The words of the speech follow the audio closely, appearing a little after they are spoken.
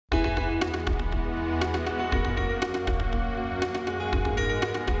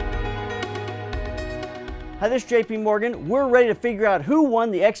Hi, this is JP Morgan. We're ready to figure out who won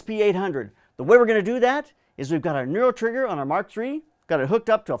the XP-800. The way we're going to do that is we've got our Neuro Trigger on our Mark III, got it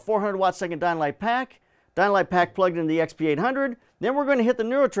hooked up to a 400 watt second Dynalite pack plugged into the XP-800. Then we're going to hit the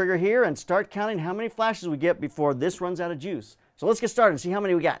Neuro Trigger here and start counting how many flashes we get before this runs out of juice. So let's get started and see how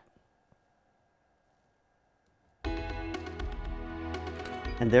many we got.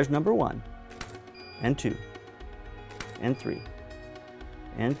 And there's number 1, and 2, and 3,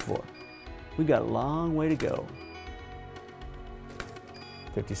 and 4. We got a long way to go.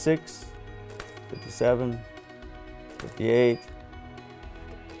 56, 57, 58,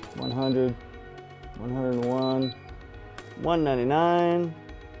 100, 101, 199,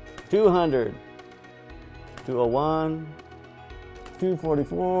 200, 201,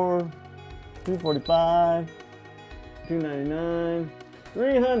 244, 245, 299,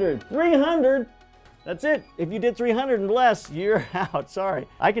 300, 300! That's it. If you did 300 and less, you're out. Sorry.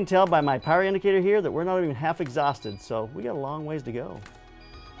 I can tell by my power indicator here that we're not even half exhausted, so we got a long ways to go.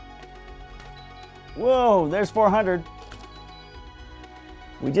 Whoa, there's 400.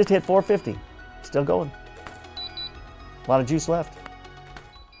 We just hit 450. Still going. A lot of juice left.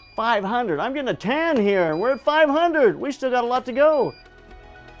 500. I'm getting a tan here. We're at 500. We still got a lot to go.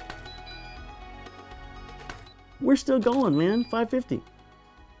 We're still going, man. 550.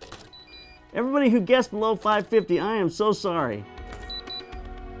 Everybody who guessed below 550, I am so sorry.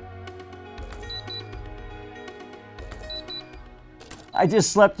 I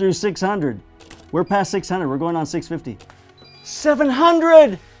just slept through 600. We're past 600. We're going on 650.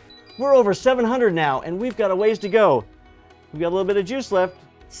 700! We're over 700 now, and we've got a ways to go. We've got a little bit of juice left.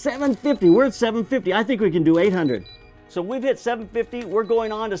 750. We're at 750. I think we can do 800. So we've hit 750. We're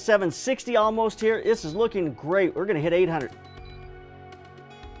going on to 760 almost here. This is looking great. We're going to hit 800.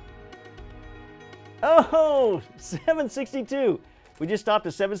 Oh, 762. We just stopped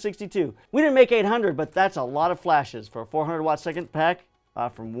at 762. We didn't make 800, but that's a lot of flashes for a 400 watt second pack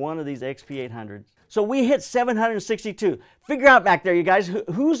from one of these XP-800s. So we hit 762. Figure out back there, you guys,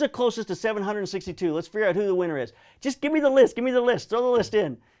 who's the closest to 762? Let's figure out who the winner is. Just give me the list. Give me the list. Throw the list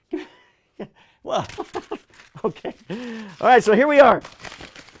in. Well, okay. All right, so here we are.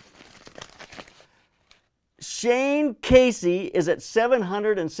 Shane Casey is at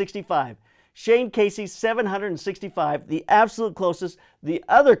 765. Shane Casey, 765, the absolute closest. The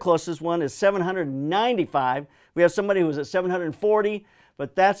other closest one is 795. We have somebody who's at 740,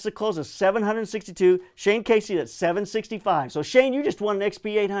 but that's the closest, 762. Shane Casey at 765. So Shane, you just won an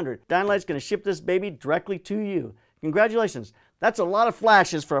XP-800. Dynalite's going to ship this baby directly to you. Congratulations. That's a lot of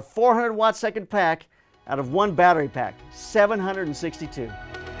flashes for a 400 watt second pack out of one battery pack, 762.